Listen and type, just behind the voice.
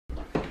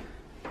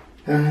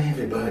Hi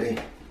everybody.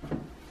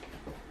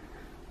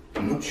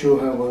 I'm not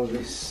sure how well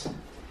this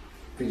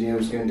video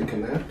is going to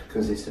come out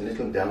because it's a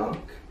little dark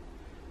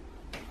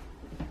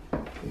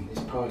in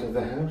this part of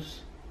the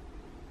house.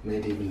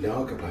 Made even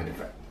darker by the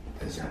fact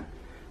there's a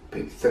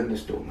big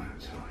thunderstorm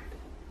outside.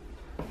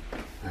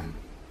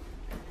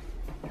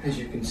 As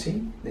you can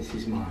see, this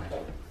is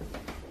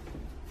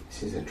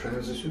a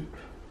trouser suit.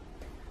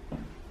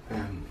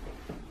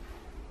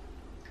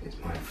 It's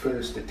my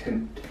first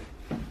attempt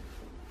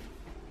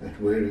at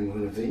wearing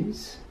one of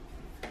these.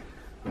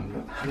 I'm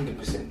not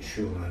 100%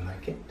 sure I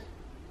like it.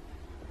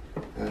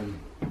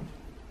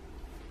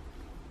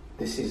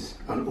 This is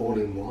an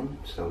all-in-one,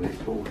 so it's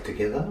all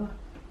together.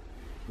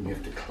 And you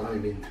have to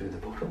climb in through the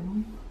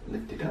bottom,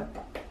 lift it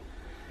up.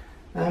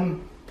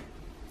 And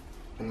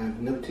I've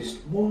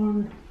noticed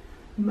one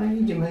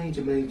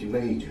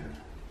major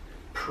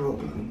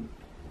problem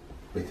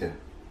with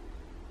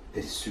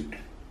this suit.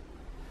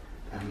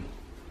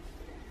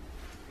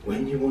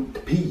 When you want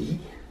to pee,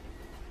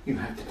 you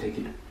have to take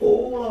it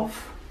all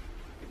off,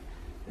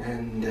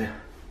 and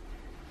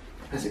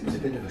as it was a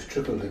bit of a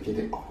struggle to get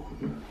it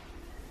on,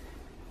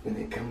 when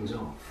it comes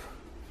off,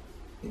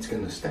 it's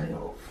going to stay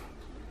off,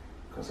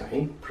 because I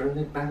ain't putting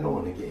it back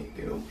on again,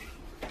 girls.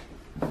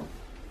 I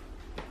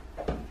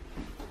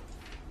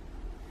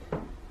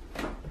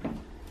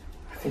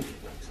think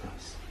it looks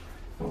nice.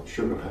 Not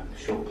sure about the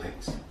short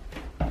legs,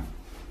 but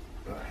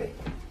hey.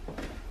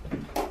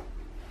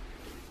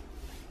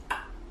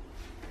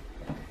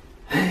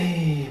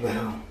 Hey,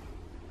 well,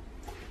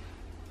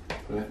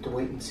 we'll have to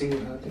wait and see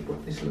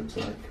what this looks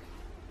like.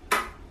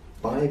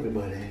 Bye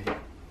everybody.